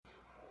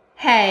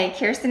Hey,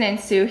 Kirsten and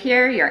Sue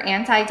here, your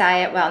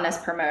anti-diet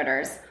wellness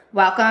promoters.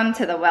 Welcome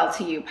to the Well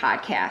To You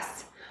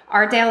podcast.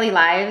 Our daily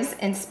lives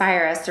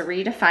inspire us to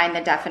redefine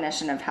the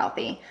definition of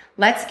healthy.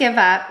 Let's give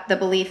up the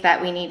belief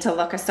that we need to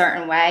look a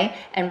certain way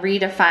and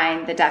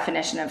redefine the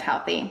definition of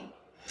healthy.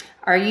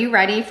 Are you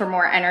ready for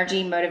more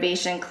energy,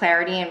 motivation,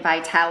 clarity, and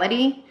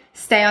vitality?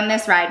 Stay on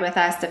this ride with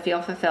us to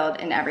feel fulfilled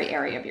in every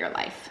area of your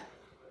life.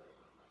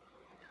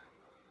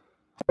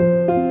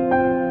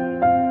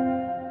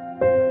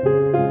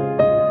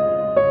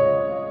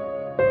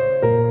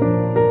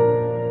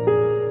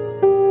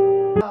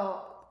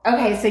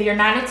 Okay, so you're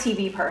not a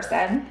TV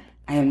person.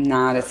 I am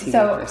not a TV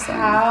person.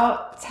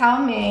 So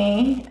tell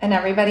me and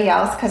everybody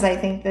else, because I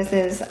think this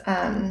is,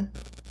 I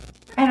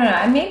don't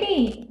know,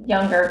 maybe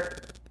younger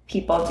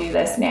people do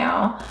this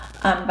now,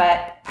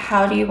 but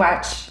how do you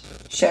watch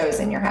shows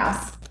in your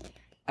house?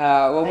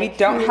 We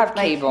don't have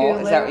cable.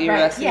 Hulu, is that what you're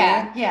asking?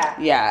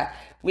 Yeah.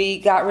 We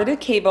got rid of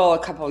cable a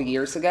couple of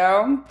years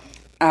ago.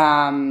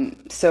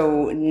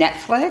 So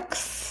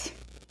Netflix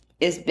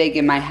is big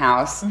in my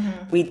house.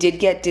 Mm-hmm. We did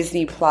get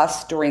Disney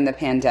Plus during the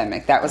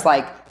pandemic. That was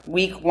like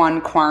week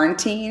 1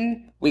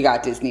 quarantine. We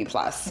got Disney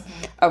Plus.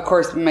 Mm-hmm. Of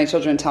course, my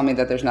children tell me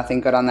that there's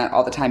nothing good on that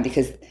all the time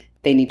because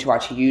they need to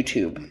watch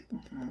YouTube,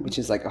 mm-hmm. which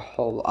is like a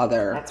whole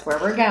other... That's where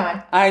we're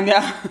going. I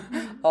know.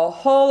 A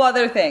whole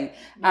other thing.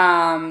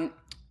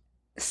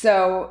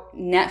 So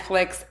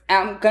Netflix,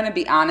 I'm going to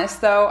be honest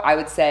though, I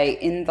would say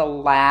in the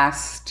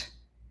last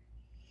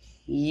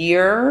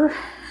year...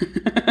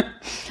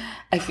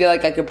 I feel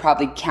like I could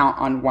probably count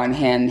on one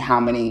hand how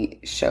many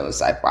shows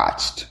I've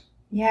watched.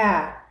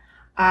 Yeah.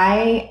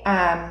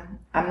 I'm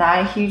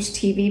not a huge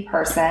TV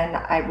person.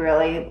 I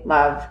really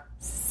love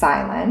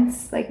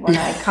silence. Like when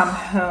I come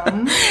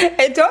home.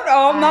 Don't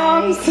all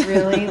moms. I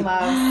really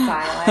love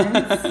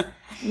silence.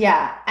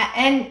 Yeah.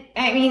 And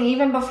I mean,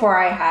 even before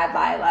I had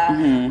Lila,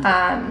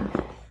 mm-hmm.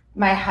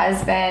 My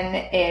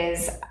husband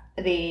is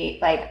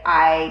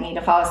I need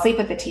to fall asleep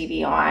with the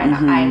TV on.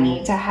 Mm-hmm. I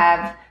need to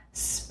have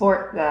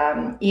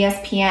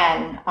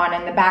ESPN on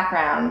in the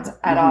background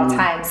at all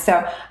times.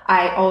 So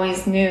I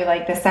always knew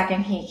the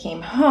second he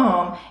came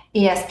home,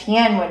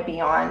 ESPN would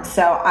be on.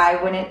 So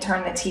I wouldn't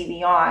turn the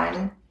TV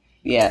on.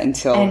 Yeah,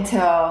 until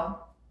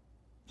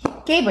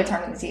Gabe would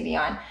turn the TV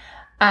on.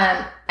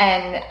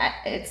 And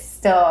it's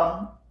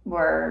still,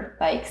 we're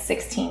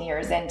 16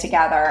 years in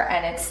together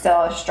and it's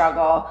still a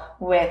struggle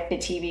with the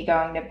TV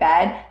going to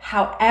bed.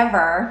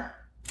 However,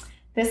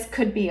 this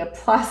could be a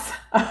plus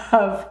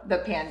of the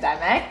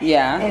pandemic.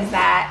 Yeah. Is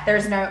that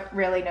there's no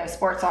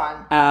sports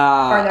on.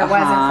 Or there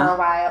wasn't for a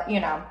while,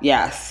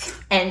 Yes.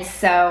 And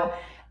so,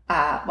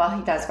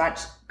 he does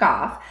watch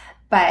golf,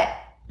 but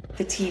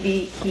the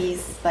TV,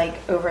 he's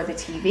over the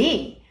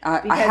TV.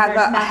 I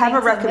have a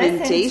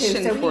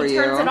recommendation for you. So he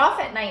turns it off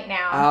at night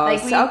now. Oh,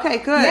 okay,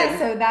 good. Yeah,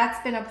 so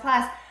that's been a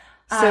plus.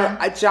 So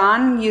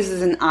John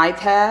uses an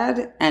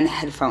iPad and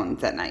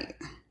headphones at night.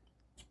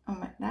 Oh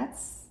my,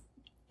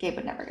 Gabe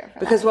would never go for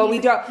because,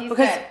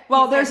 that.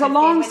 There's a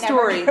long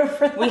story.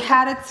 We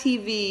had a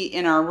TV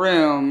in our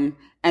room,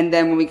 and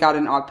then when we got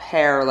an au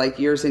pair,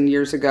 years and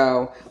years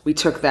ago, we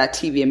took that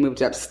TV and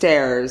moved it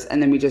upstairs,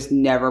 and then we just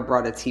never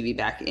brought a TV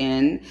back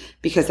in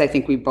because I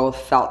think we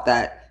both felt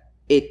that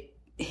it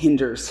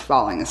hinders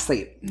falling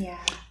asleep. Yeah.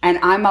 And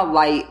I'm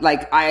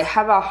I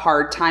have a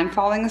hard time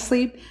falling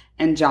asleep,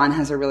 and John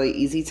has a really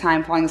easy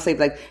time falling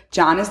asleep.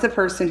 John is the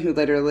person who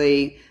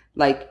literally,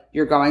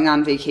 you're going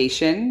on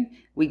vacation,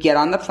 we get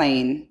on the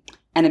plane,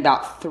 and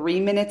about 3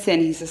 minutes in,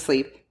 he's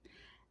asleep.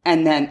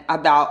 And then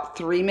about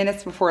 3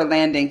 minutes before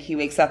landing, he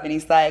wakes up and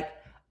he's like,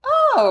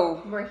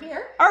 oh, we're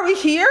here? Are we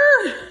here?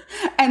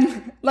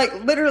 And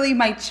literally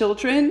my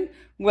children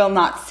will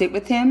not sit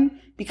with him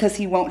because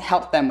he won't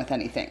help them with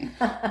anything.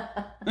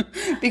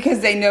 Because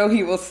they know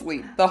he will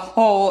sleep the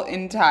whole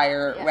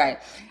entire way.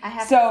 I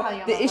have to tell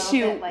you, I'm a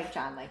little bit like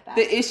John like that.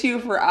 The issue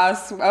for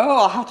us,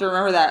 I'll have to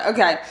remember that.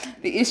 Okay.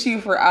 The issue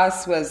for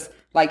us was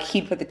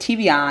he'd put the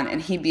TV on and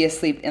he'd be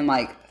asleep in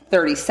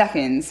 30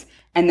 seconds.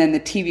 And then the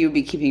TV would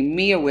be keeping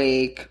me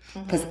awake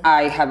because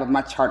I have a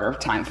much harder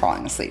time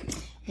falling asleep.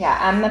 Yeah,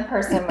 I'm the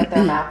person with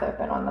their mouth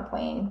open on the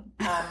plane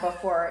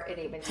before it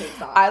even takes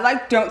off.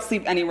 I don't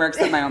sleep anywhere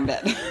except my own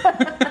bed.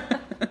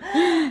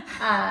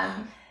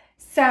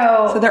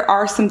 So there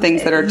are some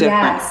things that are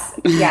different.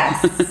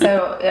 Yes.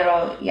 So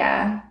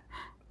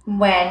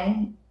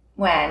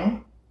when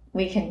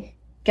we can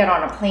get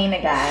on a plane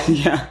again,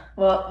 yeah,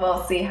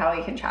 we'll see how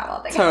we can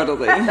travel together.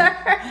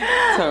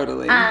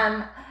 Totally.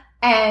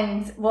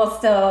 And we'll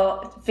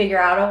still figure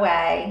out a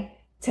way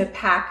to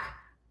pack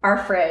our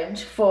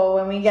fridge full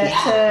when we get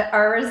to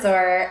our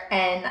resort.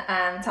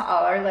 And to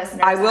all our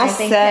listeners,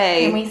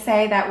 can we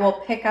say that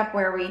we'll pick up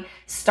where we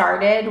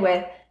started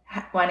with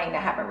wanting to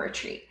have a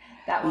retreat?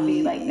 That will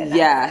be the next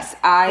Yes, thing.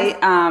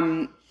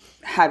 I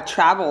have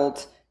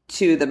traveled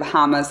to the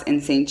Bahamas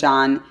and St.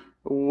 John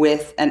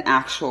with an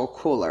actual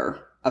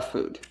cooler of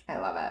food. I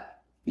love it.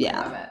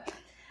 Yeah.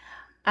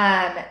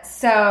 I love it.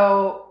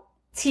 So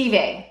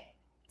TV,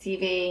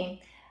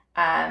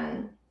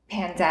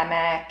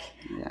 pandemic.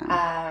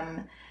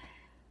 Yeah.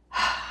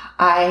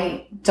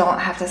 I don't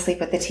have to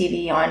sleep with the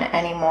TV on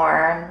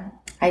anymore.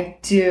 I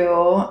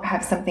do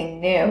have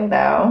something new,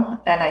 though,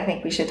 and I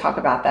think we should talk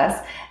about this.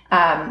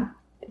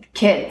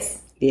 Kids.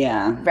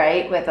 Yeah.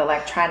 Right? With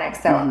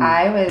electronics. So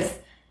I was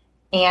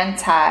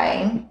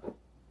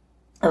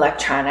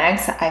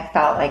anti-electronics. I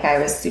felt like I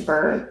was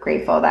super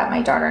grateful that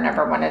my daughter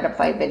never wanted to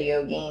play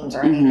video games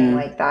or anything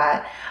like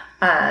that.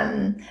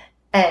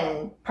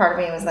 And part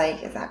of me was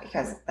like, is that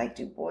because, like,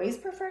 do boys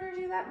prefer to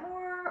do that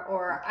more?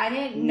 Or I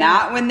didn't know.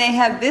 Not when they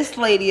have this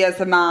lady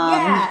as a mom.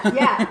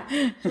 Yeah.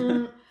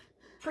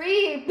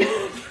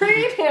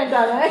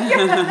 Pre-pandemic.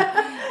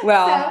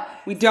 Well,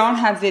 we don't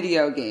have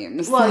video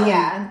games. Well,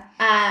 yeah.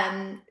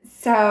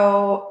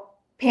 So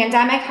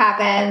pandemic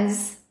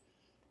happens.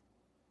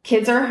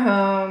 Kids are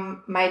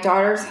home. My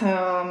daughter's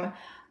home.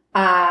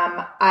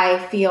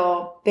 I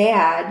feel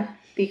bad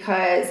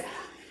because,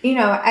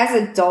 as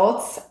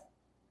adults,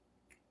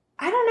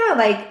 I don't know,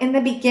 like in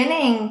the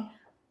beginning,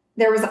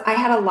 I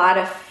had a lot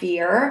of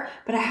fear,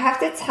 but I have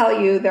to tell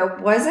you, there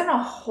wasn't a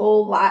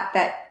whole lot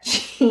that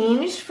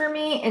changed for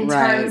me in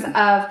terms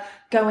of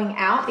going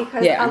out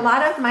because a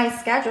lot of my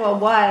schedule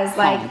was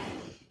like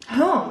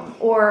home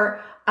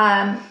or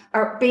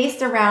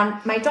based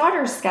around my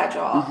daughter's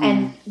schedule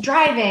and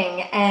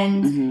driving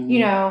and,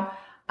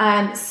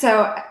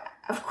 so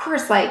of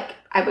course, like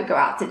I would go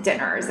out to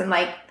dinners and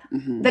like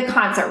the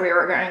concert we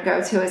were going to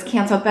go to was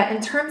canceled. But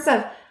in terms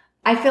of,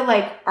 I feel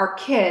like our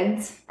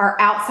kids are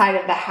outside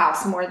of the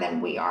house more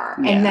than we are.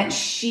 Yeah. And that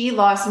she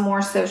lost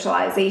more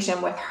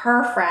socialization with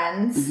her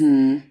friends.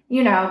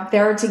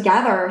 They're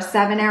together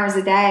 7 hours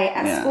a day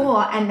at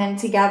school and then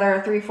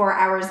together 3-4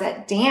 hours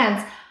at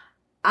dance.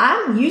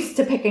 I'm used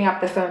to picking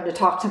up the phone to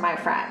talk to my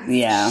friends.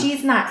 Yeah.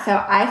 She's not.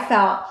 So I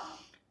felt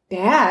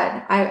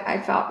bad. I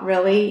felt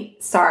really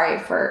sorry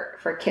for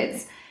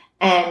kids.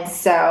 And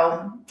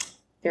so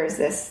there's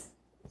this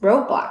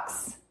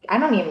Roblox. I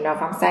don't even know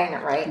if I'm saying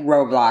it right.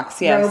 Roblox,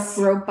 yes.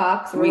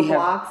 Roblox.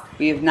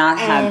 We have not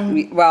had.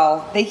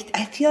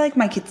 I feel like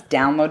my kids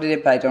downloaded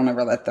it, but I don't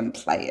ever let them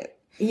play it.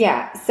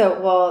 Yeah.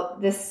 So,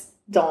 this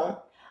don't.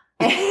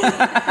 But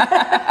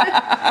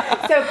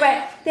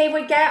they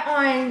would get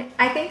on.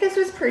 I think this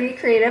was pretty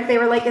creative. They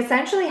were like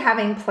essentially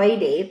having play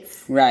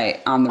dates, right,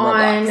 on the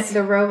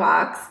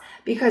Roblox.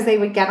 Because they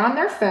would get on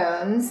their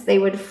phones, they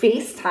would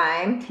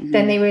FaceTime,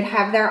 then they would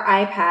have their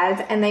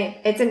iPads, and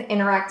it's an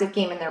interactive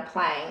game and they're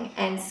playing.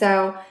 And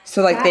so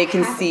like they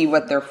can see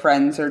what their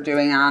friends are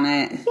doing on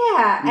it.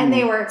 Yeah, and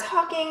they were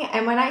talking,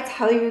 and when I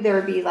tell you, there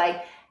would be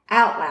like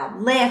out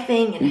loud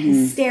laughing and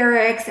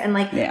hysterics, and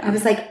like I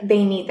was like,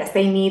 they need this,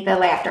 they need the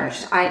laughter.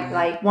 I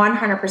like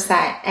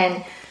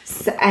 100%,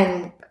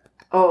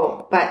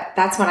 but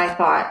that's when I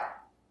thought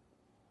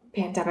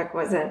pandemic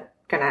wasn't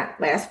gonna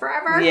last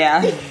forever.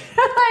 Yeah.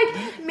 Like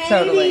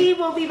maybe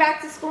we'll be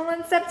back to school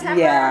in September.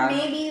 Yeah.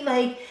 Maybe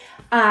like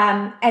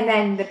and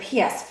then the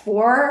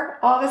PS4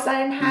 all of a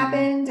sudden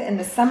happened in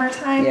the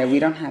summertime. Yeah, we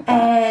don't have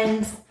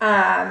that.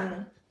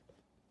 And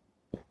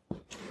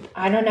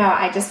I don't know.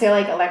 I just feel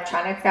like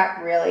electronics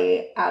got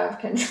really out of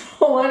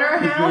control in our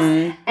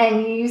house.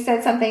 And you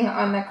said something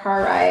on the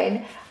car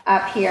ride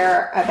up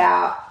here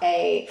about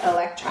a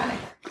electronic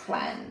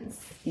cleanse.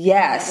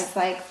 Yes. And it's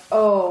like,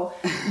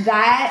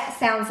 that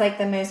sounds like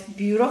the most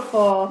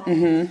beautiful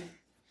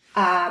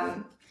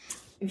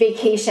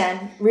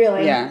vacation,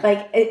 really. Yeah.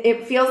 Like,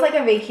 it feels like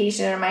a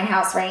vacation in my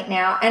house right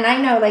now. And I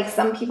know, like,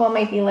 some people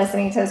might be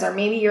listening to this, or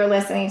maybe you're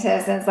listening to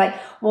this, and it's like,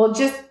 well,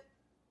 just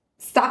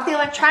stop the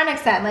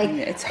electronics then. Like,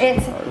 it's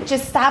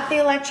just stop the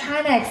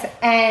electronics.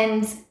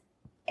 And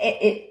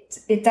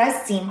it does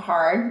seem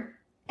hard.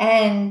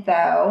 And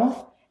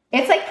though,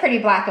 it's like pretty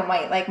black and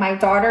white. Like my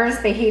daughter's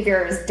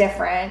behavior is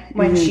different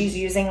when she's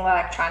using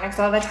electronics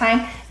all the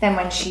time than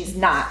when she's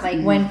not.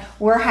 Like when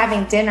we're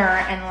having dinner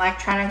and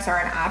electronics are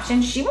an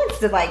option, she wants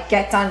to like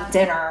get done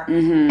dinner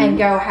and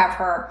go have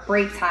her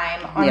break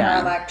time on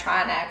her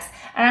electronics.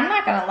 And I'm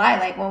not gonna lie,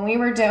 like when we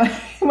were doing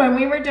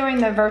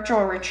the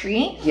virtual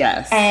retreat,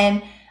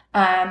 and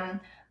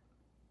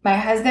my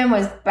husband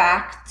was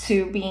back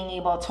to being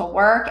able to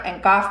work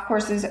and golf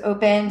courses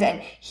opened,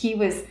 and he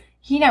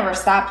never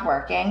stopped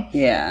working.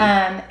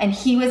 Yeah. And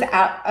he was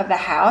out of the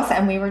house,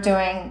 and we were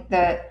doing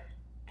the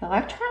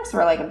electronics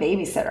were like a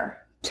babysitter.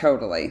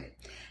 Totally.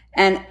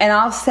 And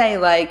I'll say,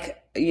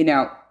 like, you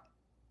know,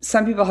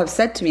 some people have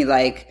said to me,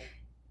 like,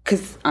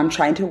 because I'm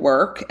trying to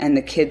work and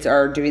the kids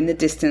are doing the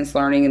distance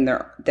learning, and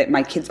that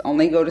my kids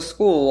only go to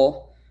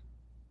school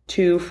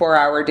 2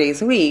 4-hour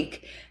days a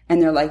week,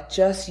 and they're like,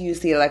 just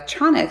use the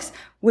electronics,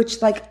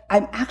 which, like,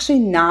 I'm actually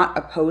not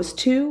opposed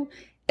to,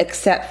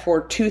 except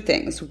for 2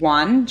 things.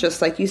 1,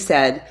 just like you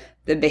said,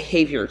 the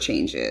behavior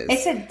changes.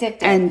 It's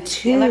addictive. And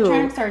 2,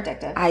 electronics are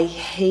addictive. I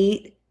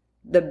hate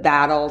the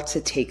battle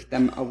to take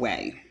them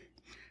away.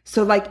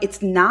 So, like,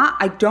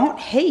 I don't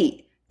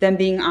hate them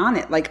being on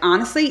it. Like,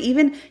 honestly,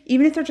 even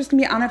if they're just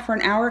gonna be on it for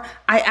an hour,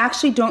 I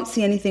actually don't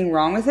see anything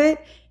wrong with it.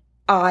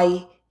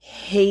 I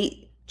hate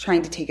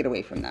trying to take it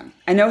away from them.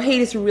 I know hate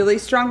is a really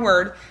strong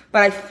word,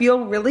 but I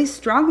feel really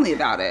strongly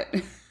about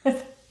it.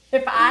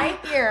 If I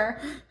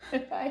hear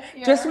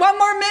Just one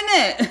more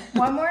minute.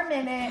 One more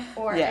minute,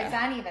 or it's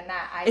not even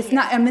that. It's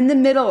not. I'm in the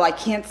middle. I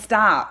can't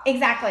stop.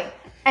 Exactly.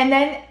 And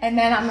then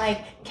I'm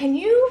like,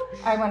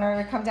 I want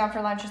her to come down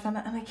for lunch or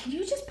something. I'm like, can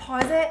you just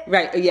pause it?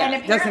 Right, yeah.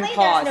 And apparently doesn't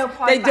pause. There's no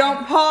pause They button.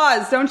 don't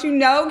pause. Don't you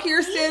know,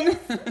 Kirsten?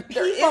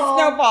 There is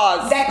no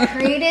pause. That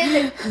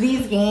created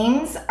these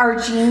games are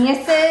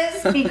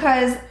geniuses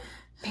because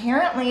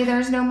apparently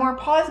there's no more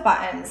pause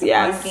buttons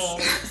on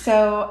games.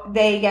 So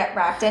they get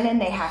wrapped in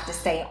and they have to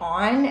stay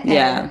on.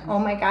 And, oh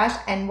my gosh.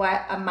 And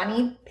what a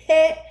money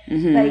pit.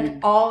 Like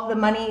all the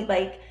money,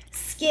 like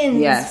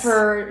skins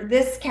for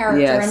this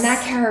character and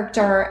that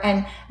character.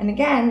 And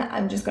again,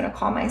 I'm just going to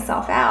call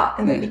myself out.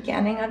 In the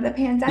beginning of the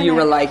pandemic, you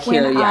were like,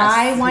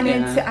 I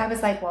wanted to, I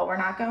was like, well, we're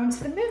not going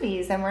to the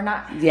movies and we're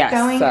not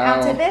going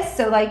out to this.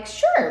 So like,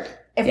 sure.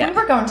 If we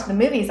were going to the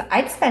movies,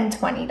 I'd spend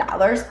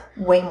 $20,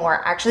 way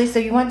more actually. So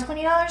you want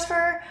 $20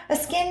 for a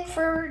skin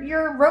for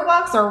your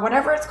Roblox or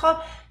whatever it's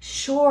called?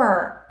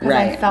 Sure. Because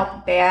I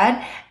felt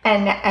bad.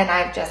 And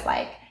I've just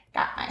like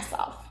got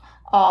myself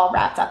all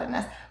wrapped up in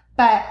this.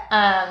 But,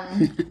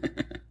 and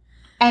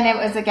it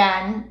was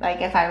again,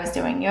 like if I was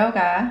doing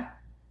yoga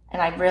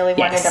and I really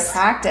wanted to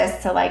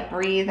practice to like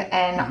breathe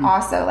and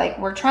also like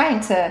we're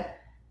trying to,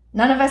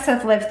 none of us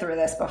have lived through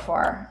this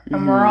before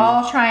and we're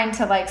all trying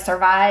to like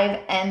survive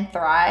and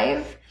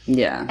thrive.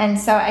 Yeah. And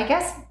so I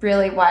guess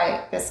really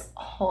why this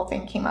whole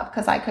thing came up,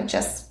 because I could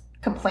just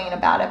complain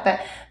about it.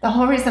 But the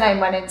whole reason I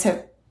wanted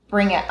to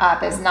bring it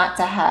up is not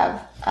to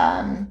have,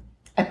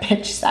 a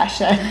pitch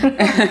session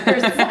per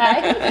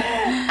se.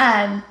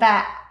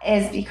 That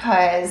is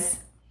because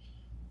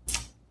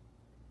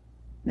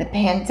the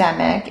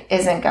pandemic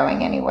isn't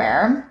going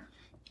anywhere.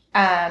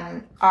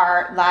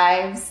 Our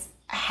lives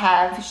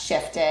have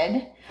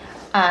shifted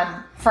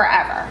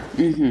forever.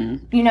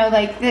 You know,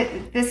 like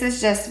this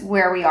is just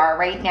where we are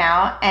right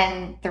now.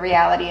 And the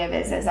reality of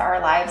it is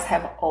our lives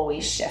have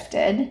always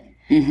shifted.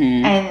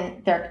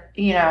 And they're,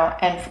 you know,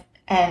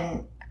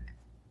 and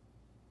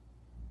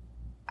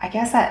I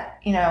guess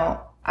that, you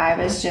know, I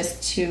was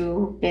just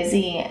too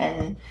busy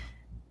and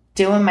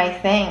doing my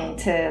thing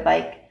to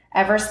like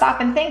ever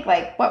stop and think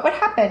like, what would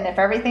happen if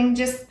everything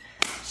just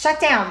shut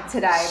down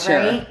today,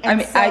 right? And I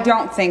mean, I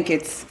don't think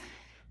it's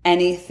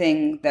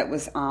anything that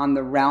was on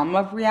the realm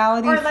of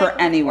reality for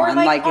anyone. Or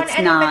like on it's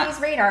anybody's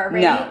not radar,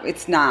 right? No,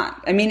 it's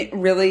not. I mean,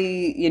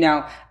 really, you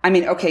know, I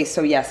mean, okay,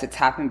 so yes, it's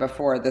happened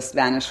before, the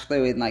Spanish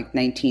flu in like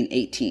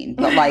 1918,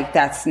 but like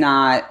that's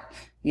not,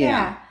 you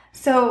know.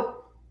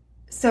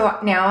 So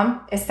now I'm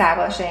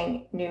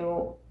establishing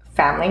new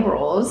family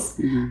rules.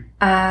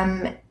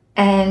 And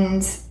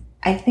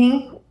I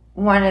think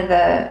one of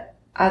the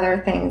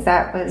other things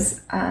that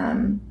was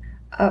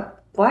a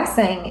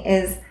blessing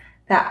is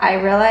that I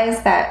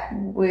realized that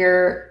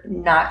we're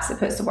not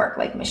supposed to work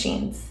like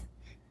machines,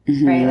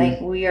 right?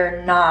 Like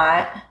we're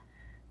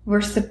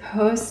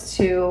supposed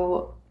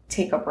to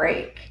take a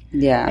break.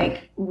 Yeah.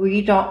 Like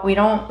we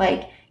don't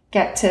like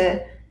get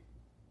to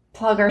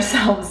plug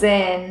ourselves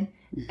in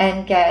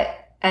and get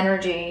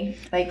energy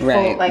like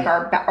full, like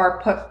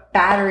or put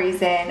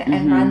batteries in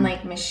and run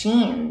like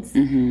machines.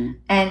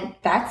 And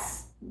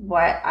that's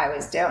what I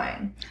was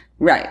doing.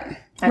 Right.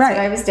 That's what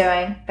I was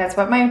doing. That's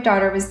what my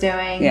daughter was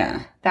doing.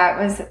 Yeah. That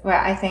was what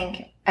I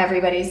think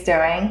everybody's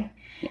doing.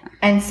 Yeah.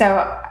 And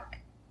so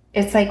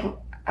it's like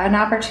an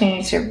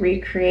opportunity to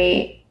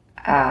recreate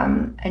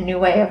a new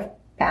way of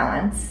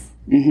balance.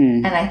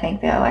 And I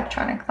think the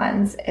electronic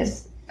cleanse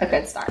is a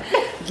good start.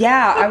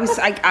 Yeah, I was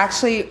like,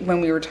 actually,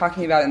 when we were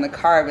talking about it in the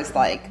car, I was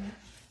like,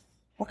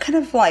 what kind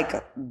of like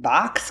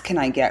box can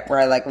I get where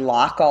I like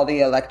lock all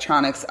the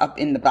electronics up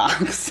in the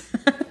box?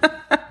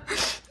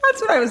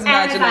 That's what I was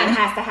imagining. Amazon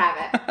has to have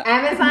it.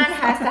 Amazon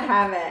has to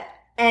have it.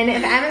 And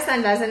if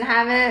Amazon doesn't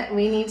have it,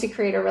 we need to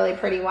create a really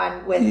pretty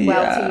one with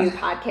Well To You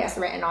podcast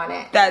written on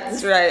it.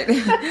 That's right.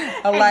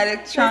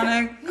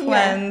 Electronic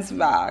cleanse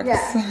box.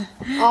 Yeah.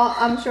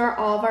 I'm sure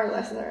all of our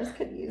listeners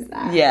could use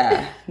that.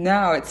 Yeah.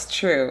 No, it's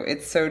true.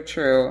 It's so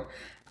true.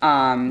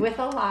 With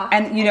a lock.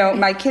 And, you know,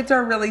 my kids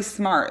are really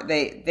smart.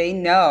 They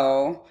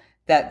know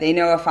that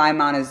if I'm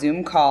on a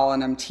Zoom call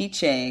and I'm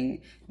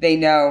teaching, they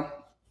know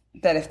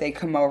that if they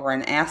come over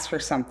and ask for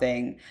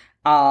something,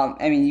 I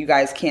mean, you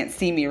guys can't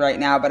see me right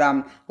now, but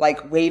I'm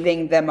like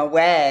waving them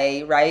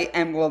away, right?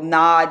 And will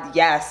nod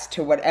yes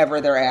to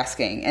whatever they're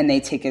asking. And they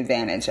take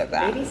advantage of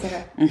that.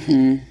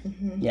 Babysitter.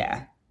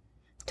 Yeah,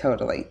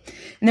 totally.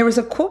 And there was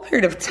a cool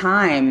period of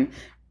time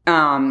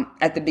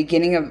at the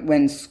beginning of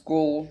when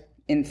school,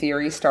 in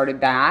theory, started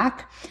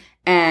back.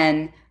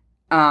 And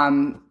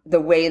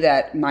the way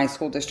that my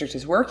school district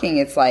is working,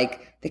 it's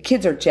like the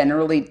kids are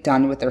generally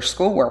done with their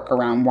schoolwork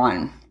around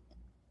 1.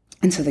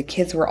 And so the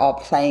kids were all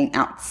playing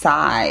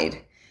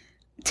outside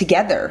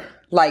together,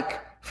 like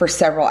for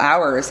several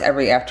hours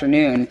every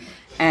afternoon.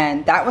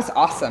 And that was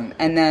awesome.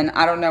 And then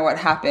I don't know what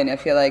happened. I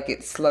feel like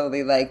it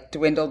slowly like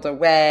dwindled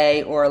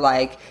away, or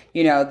like,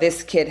 you know,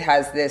 this kid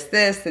has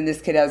this, and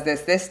this kid has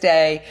this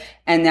day.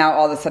 And now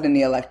all of a sudden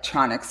the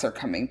electronics are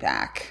coming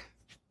back.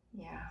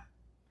 Yeah.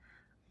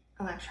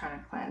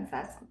 Electronic cleanse.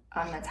 That's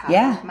on the top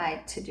of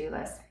my to-do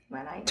list.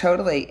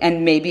 Totally.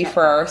 And maybe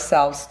for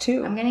ourselves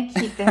too. I'm going to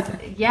keep this.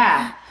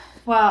 Yeah.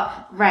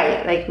 Well,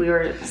 right. Like we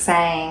were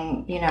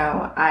saying,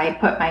 I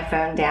put my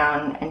phone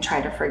down and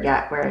try to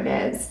forget where it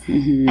is.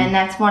 Mm-hmm. And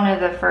that's one of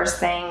the first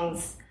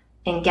things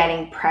in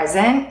getting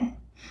present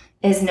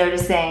is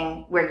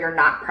noticing where you're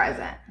not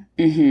present.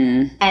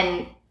 Mm-hmm.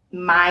 And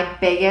my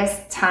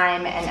biggest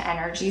time and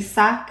energy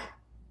suck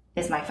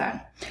is my phone.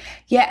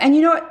 Yeah. And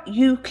you know what?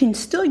 You can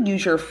still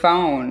use your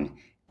phone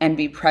and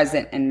be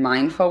present and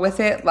mindful with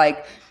it.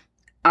 Like,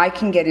 I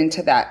can get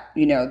into that,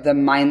 the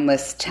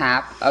mindless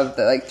tap of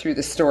through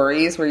the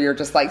stories where you're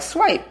just like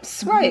swipe,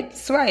 swipe,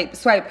 swipe,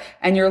 swipe,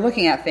 and you're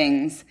looking at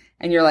things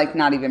and you're like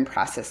not even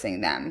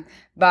processing them.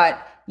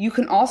 But you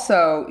can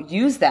also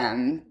use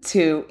them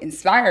to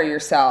inspire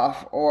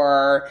yourself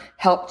or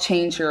help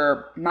change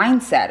your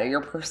mindset or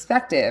your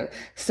perspective.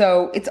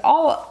 So it's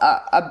all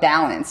a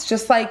balance,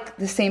 just like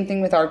the same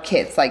thing with our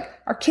kids. Like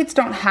our kids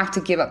don't have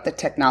to give up the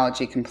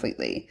technology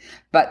completely,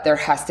 but there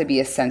has to be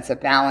a sense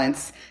of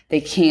balance. They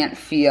shouldn't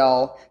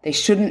feel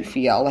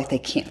like they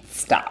can't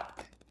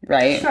stop,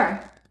 right?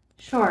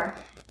 Sure.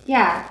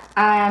 Yeah.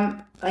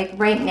 Like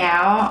right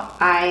now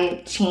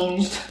I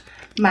changed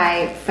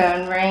my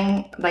phone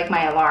ring, like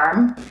my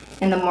alarm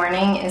in the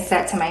morning is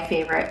set to my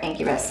favorite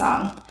Incubus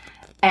song.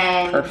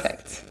 And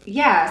perfect.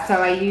 Yeah, so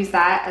I use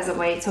that as a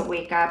way to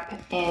wake up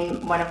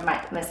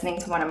listening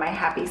to one of my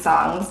happy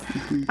songs.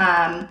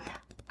 Mm-hmm.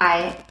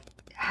 I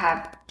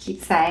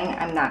keep saying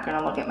I'm not going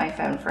to look at my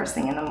phone first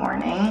thing in the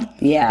morning.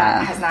 Yeah.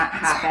 That has not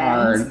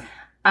happened.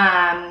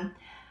 Hard.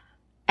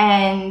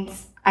 And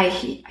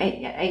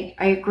I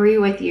agree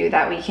with you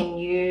that we can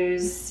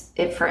use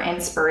it for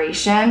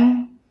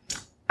inspiration.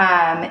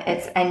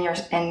 It's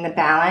in the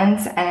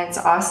balance, and it's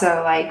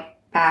also like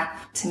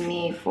back to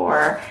me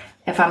for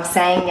if I'm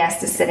saying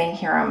yes to sitting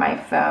here on my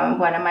phone,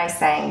 what am I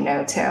saying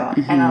no to?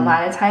 Mm-hmm. And a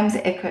lot of times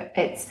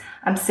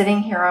I'm sitting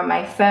here on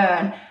my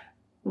phone,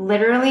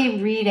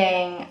 literally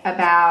reading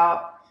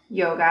about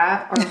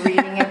yoga or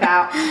reading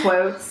about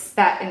quotes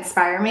that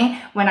inspire me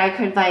when I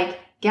could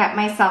get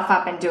myself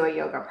up and do a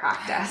yoga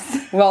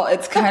practice. Well,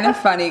 it's kind of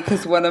funny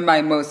because one of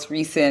my most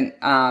recent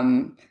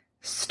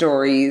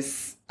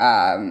stories.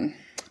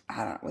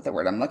 I don't know what the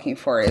word I'm looking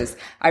for is.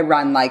 I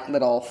run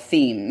little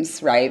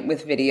themes, right,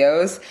 with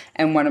videos.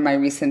 And one of my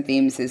recent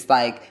themes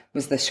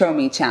was the Show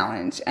Me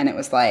Challenge. And it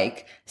was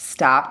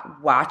stop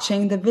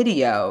watching the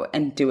video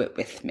and do it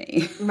with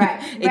me.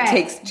 Right. It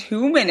takes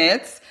 2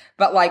 minutes,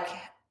 but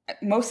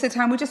most of the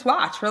time we just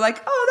watch. We're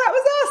like, oh, that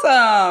was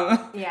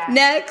awesome. Yeah.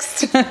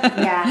 Next.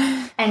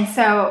 Yeah. And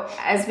so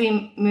as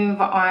we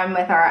move on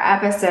with our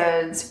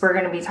episodes, we're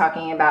going to be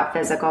talking about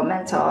physical,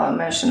 mental,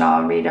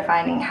 emotional,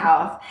 redefining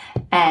health.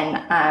 And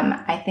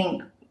I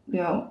think,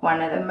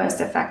 one of the most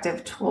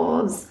effective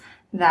tools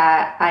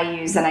that I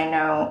use, and I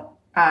know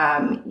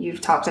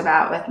you've talked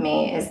about with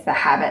me, is the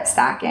habit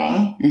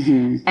stacking.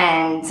 Mm-hmm.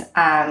 And,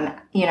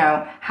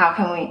 how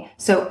can we,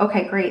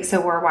 okay, great.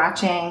 So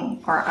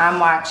I'm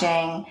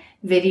watching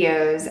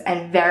videos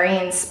and very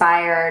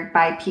inspired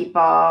by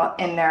people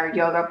in their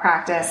yoga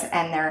practice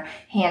and their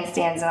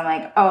handstands. And I'm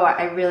like, oh,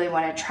 I really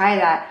want to try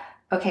that.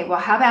 Okay, well,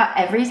 how about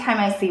every time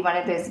I see one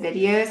of those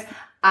videos,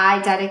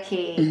 I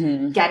dedicate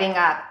mm-hmm. getting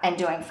up and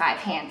doing 5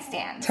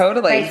 handstands.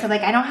 Totally. Right? So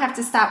I don't have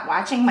to stop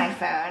watching my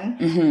phone.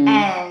 Mm-hmm.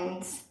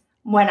 And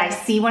when I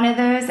see one of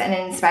those and it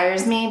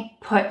inspires me,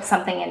 put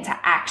something into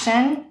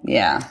action.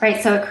 Yeah.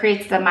 Right. So it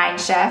creates the mind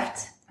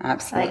shift.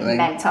 Absolutely.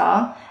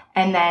 Mental,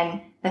 and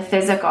then the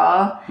physical,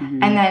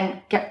 mm-hmm. and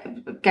then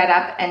get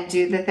up and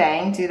do the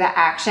thing, do the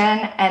action.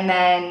 And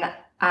then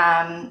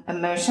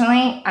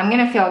emotionally, I'm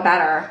going to feel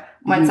better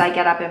once mm-hmm. I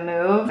get up and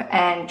move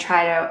and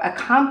try to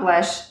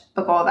accomplish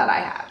the goal that I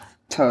have.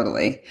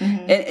 Totally.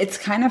 Mm-hmm. It's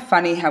kind of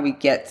funny how we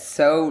get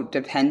so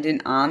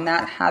dependent on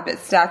that habit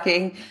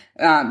stacking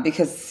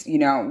because,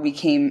 we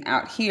came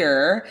out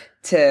here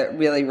to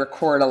really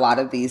record a lot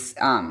of these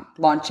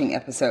launching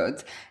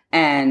episodes.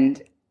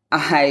 And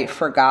I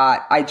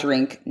forgot I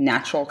drink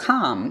Natural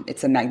Calm.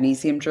 It's a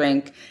magnesium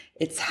drink.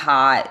 It's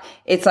hot.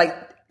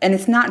 And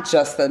it's not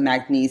just the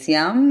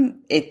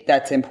magnesium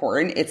that's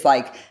important. It's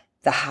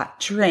the hot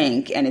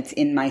drink, and it's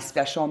in my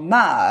special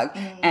mug,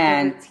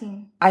 and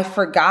I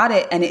forgot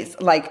it, and it's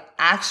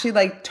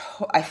actually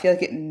I feel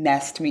like it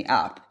messed me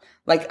up.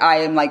 I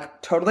am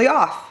totally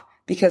off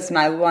because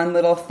my one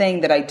little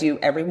thing that I do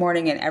every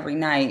morning and every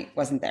night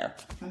wasn't there.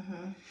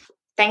 Mm-hmm.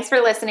 Thanks for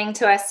listening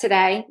to us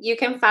today. You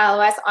can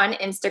follow us on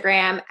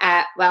Instagram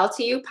at Well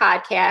To You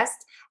Podcast,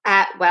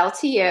 at Well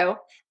To You,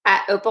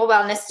 at Opal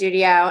Wellness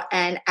Studio,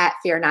 and at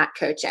Fear Not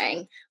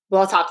Coaching.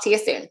 We'll talk to you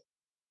soon.